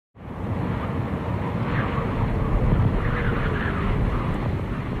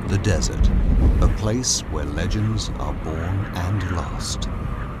the desert, a place where legends are born and lost.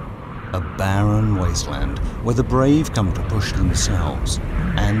 A barren wasteland where the brave come to push themselves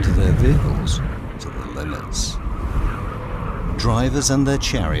and their vehicles to the limits. Drivers and their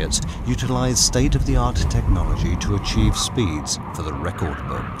chariots utilize state-of-the-art technology to achieve speeds for the record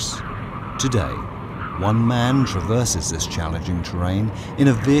books. Today, one man traverses this challenging terrain in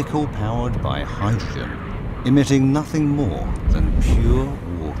a vehicle powered by hydrogen, emitting nothing more than pure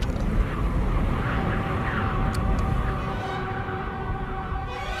water.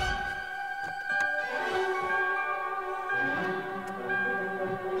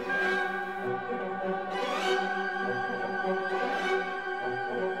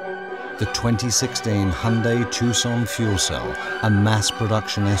 The 2016 Hyundai Tucson Fuell Cell, a mass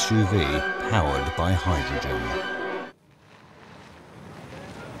production SUV powered by hydrogen.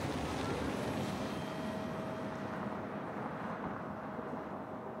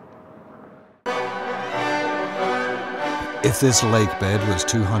 If this lake bed was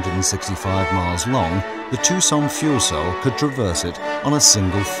 265 miles long, the Tucson Fuell Cell could traverse it on a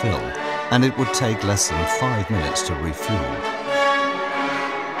single fill, and it would take less than 5 minutes to refuel.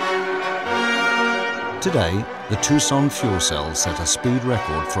 Today, the Tucson Fuell Cell set a speed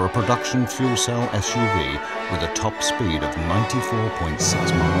record for a production fuel cell SUV with a top speed of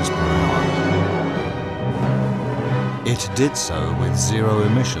 94.6 miles per hour. It did so with zero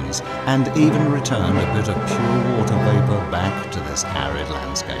emissions and even returned a bit of pure water vapor back to this arid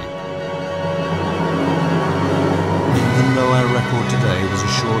landscape. Even though our record today was a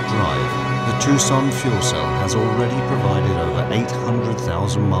short drive, the Tucson Fuell Cell has already provided over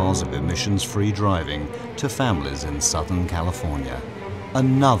 800,000 miles of emissions-free driving to families in Southern California.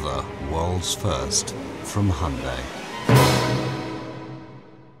 Another world's first from Hyundai.